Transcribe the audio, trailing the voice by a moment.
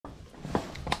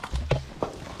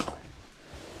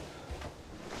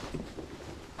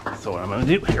So what I'm gonna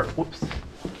do here, whoops.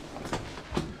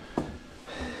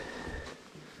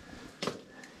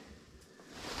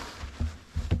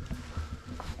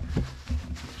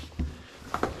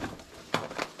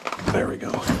 There we go.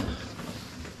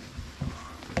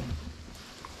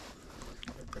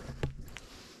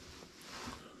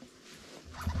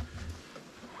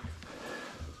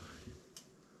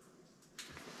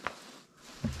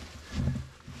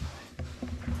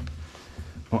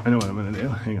 Oh, I know what I'm gonna do.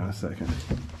 Hang on a second.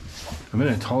 I'm in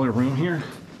a taller room here.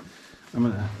 I'm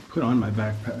gonna put on my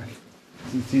backpack.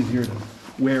 It's easier to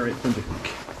wear it than to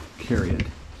carry it.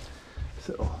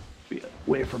 So it'll be a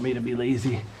way for me to be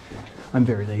lazy. I'm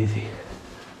very lazy.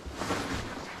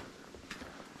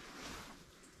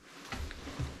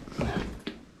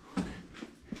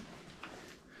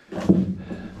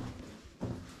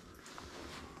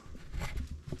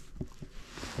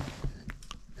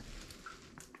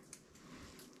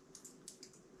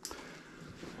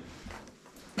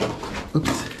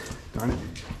 Oops, darn it.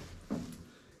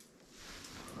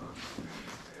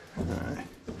 All right,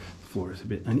 the floor is a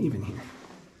bit uneven here.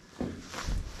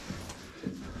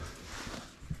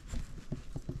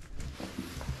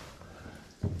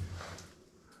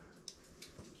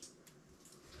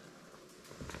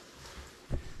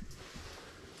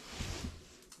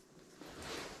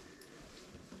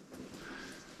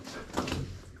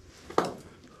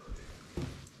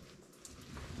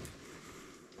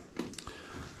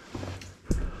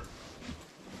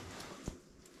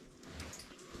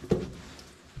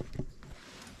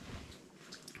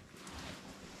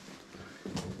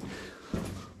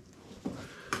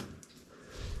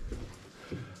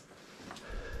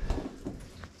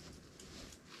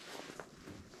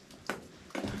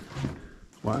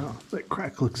 Wow, that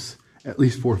crack looks at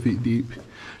least 4 feet deep.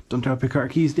 Don't drop your car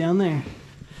keys down there.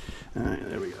 All right,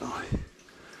 there we go.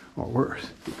 Or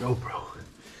worse, the GoPro.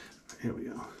 Here we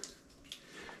go.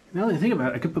 Now that I think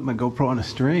about it, I could put my GoPro on a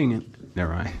string and...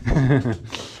 Never mind.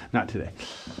 Not today.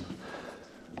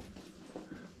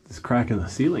 This crack in the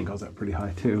ceiling goes up pretty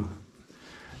high too.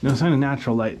 No sign of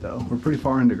natural light though. We're pretty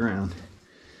far underground.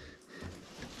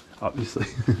 Obviously.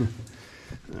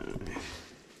 All right.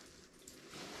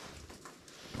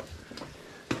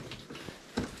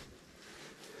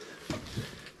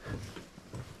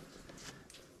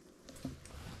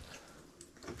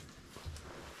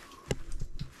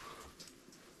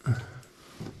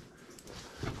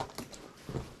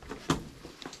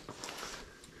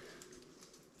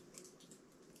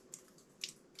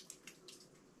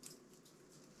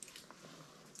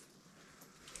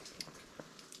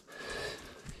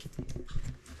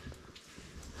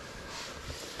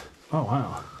 Oh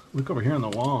wow, look over here on the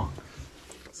wall.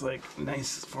 It's like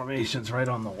nice formations right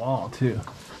on the wall too.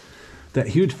 That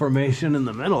huge formation in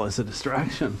the middle is a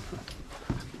distraction.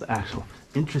 The actual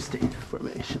interesting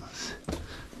formations.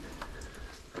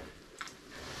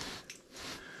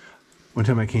 One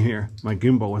time I came here, my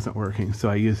gimbal wasn't working, so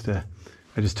I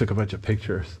just took a bunch of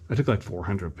pictures. I took like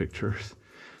 400 pictures.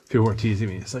 People were teasing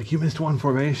me. It's like, you missed one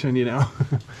formation, you know?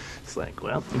 It's like,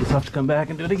 well, you just have to come back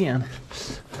and do it again.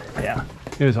 Yeah,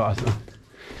 it was awesome.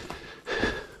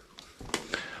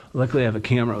 Luckily I have a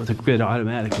camera with a good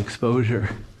automatic exposure.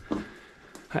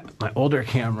 My older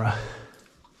camera,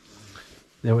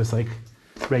 there was like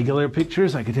regular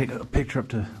pictures. I could take a picture up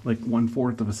to like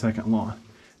 1/4 of a second long.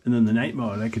 And then the night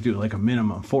mode, I could do like a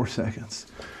minimum 4 seconds.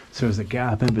 So there's a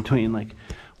gap in between like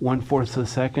 1/4 of a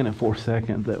second and 4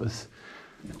 seconds that was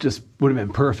just would have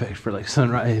been perfect for like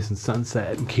sunrise and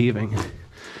sunset and caving.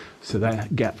 So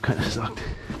that gap kind of sucked.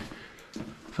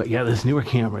 But yeah, this newer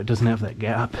camera, it doesn't have that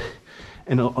gap.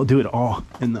 And I'll do it all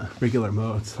in the regular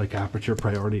modes, like aperture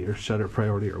priority or shutter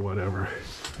priority or whatever.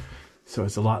 So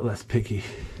it's a lot less picky.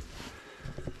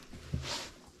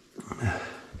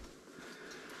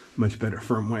 Much better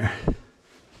firmware.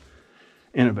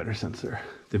 And a better sensor.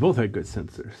 They both had good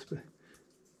sensors, but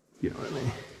you know what I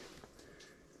mean.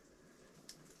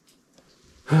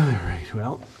 Alright,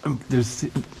 well, there's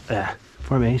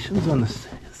formations on the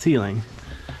ceiling.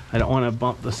 I don't want to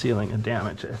bump the ceiling and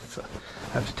damage it, so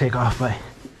I have to take off my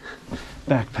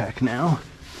backpack now.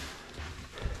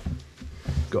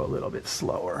 Go a little bit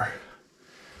slower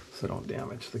so I don't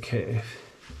damage the cave.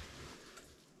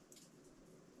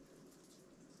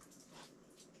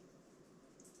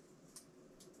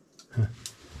 Huh.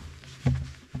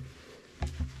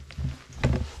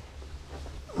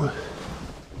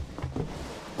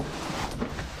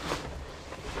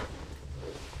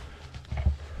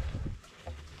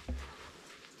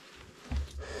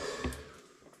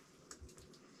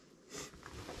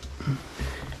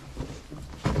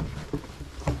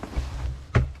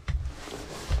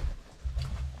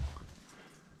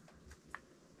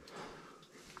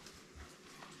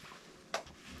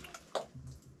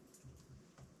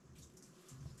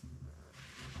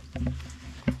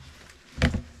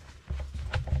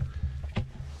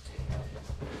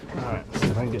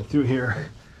 I can get through here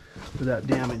without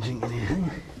damaging anything.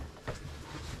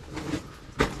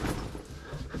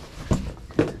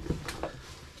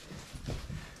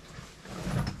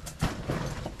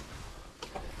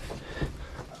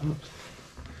 Oops.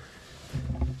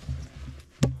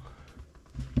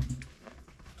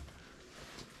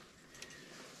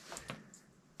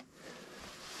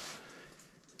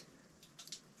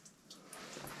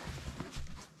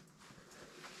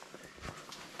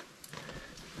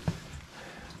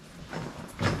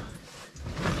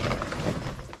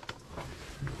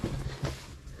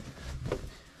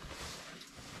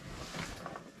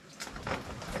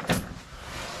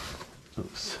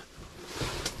 Oops.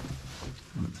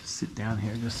 I'm going to sit down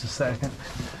here just a second.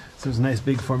 So there's a nice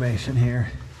big formation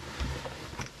here.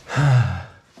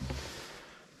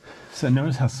 So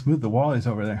notice how smooth the wall is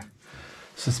over there.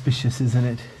 Suspicious, isn't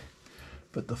it?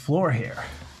 But the floor here,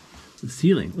 the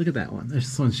ceiling, look at that one.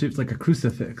 This one's shaped like a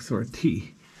crucifix or a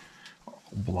T. Oh,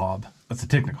 blob. That's a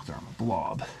technical term, a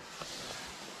blob.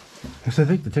 Actually, I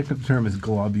think the technical term is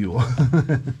globule.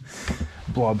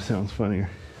 Blob sounds funnier.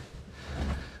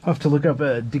 I'll have to look up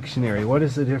a dictionary. What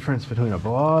is the difference between a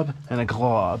blob and a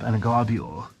glob and a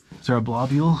globule? Is there a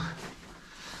blobule?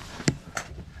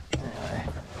 Anyway.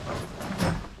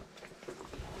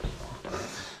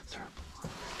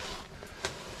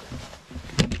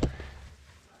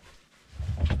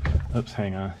 Oops,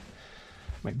 hang on.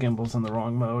 My gimbal's in the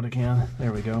wrong mode again.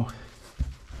 There we go.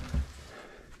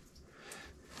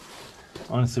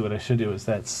 Honestly, what I should do is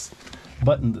that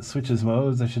button that switches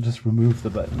modes, I should just remove the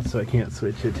button so I can't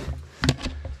switch it.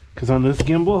 Because on this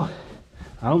gimbal,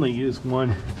 I only use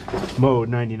one mode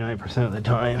 99% of the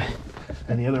time,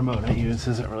 and the other mode I use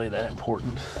isn't really that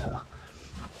important. So,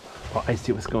 well, I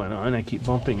see what's going on. I keep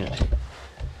bumping it.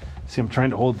 See, I'm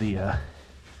trying to hold the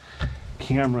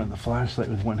camera and the flashlight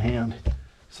with one hand,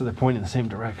 so they're pointing in the same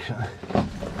direction.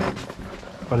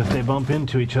 But if they bump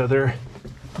into each other,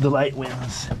 the light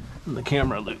wins and the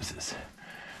camera loses.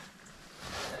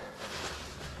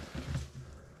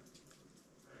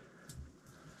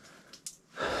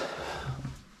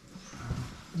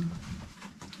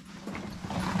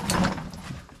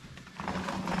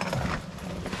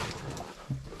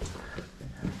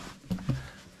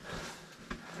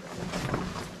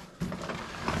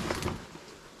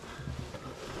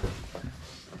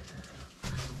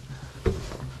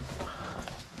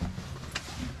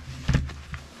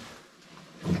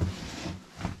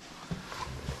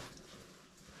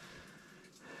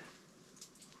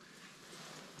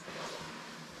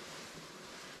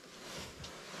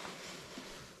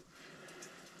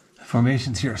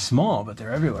 Formations here are small, but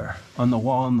they're everywhere. On the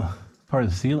wall and the part of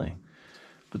the ceiling.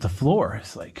 But the floor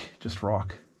is like just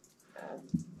rock.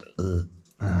 All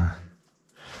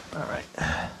right.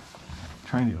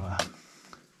 Trying to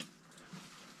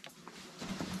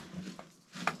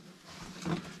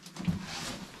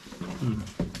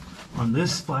on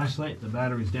this flashlight, the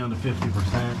battery's down to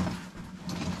 50%.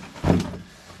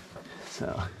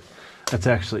 So that's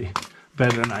actually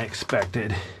better than I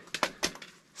expected.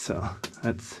 So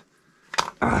that's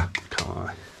come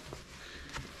on.